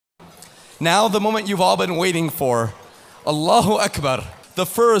Now the moment you've all been waiting for. Allahu Akbar. The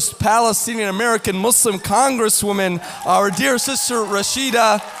first Palestinian American Muslim Congresswoman, our dear sister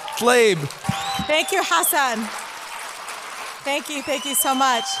Rashida Tlaib. Thank you, Hassan. Thank you so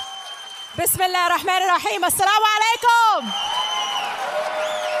much. Bismillah ar-Rahman ar-Rahim. Assalamu alaikum.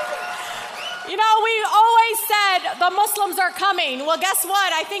 You know, we always said the Muslims are coming. Well, guess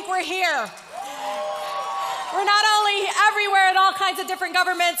what? I think we're here. We're not only everywhere in all kinds of different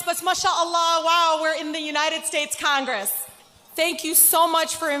governments, but mashallah, wow, we're in the United States Congress. Thank you so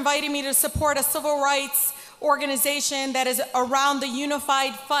much for inviting me to support a civil rights organization that is around the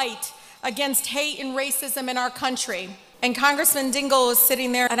unified fight against hate and racism in our country. And Congressman Dingell was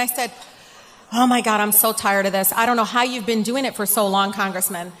sitting there, and I said, oh my God, I'm so tired of this. I don't know how you've been doing it for so long,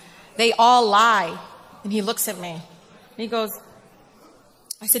 Congressman. They all lie. And he looks at me, and he goes,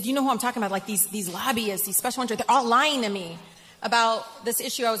 I said, you know who I'm talking about? Like these lobbyists, these special interests, they're all lying to me about this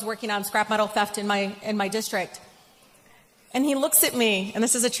issue I was working on, scrap metal theft in my district. And he looks at me, and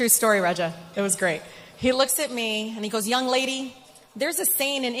this is a true story, Reja. It was great. He looks at me, and he goes, young lady, there's a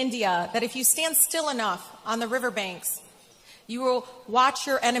saying in India that if you stand still enough on the riverbanks, you will watch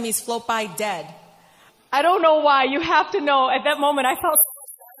your enemies float by dead. I don't know why. You have to know, at that moment, I felt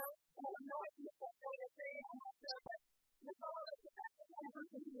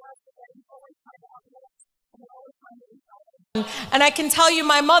and I can tell you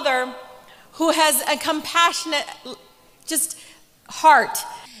my mother, who has a compassionate just heart.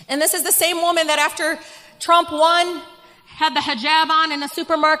 And this is the same woman that after Trump won, had the hijab on in a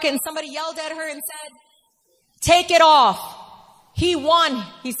supermarket and somebody yelled at her and said, take it off. He won,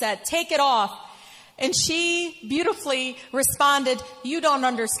 he said, take it off. And she beautifully responded, you don't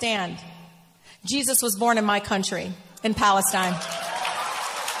understand. Jesus was born in my country, in Palestine.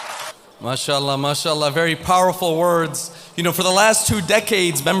 MashaAllah, MashaAllah, very powerful words. You know, for the last 2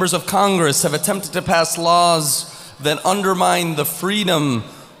 decades, members of Congress have attempted to pass laws that undermine the freedom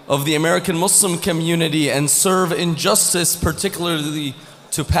of the American Muslim community and serve injustice, particularly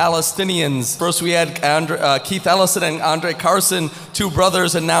to Palestinians. First we had Keith Ellison and Andre Carson, 2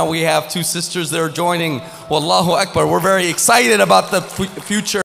 brothers, and now we have 2 sisters that are joining. Wallahu Akbar. We're very excited about the future.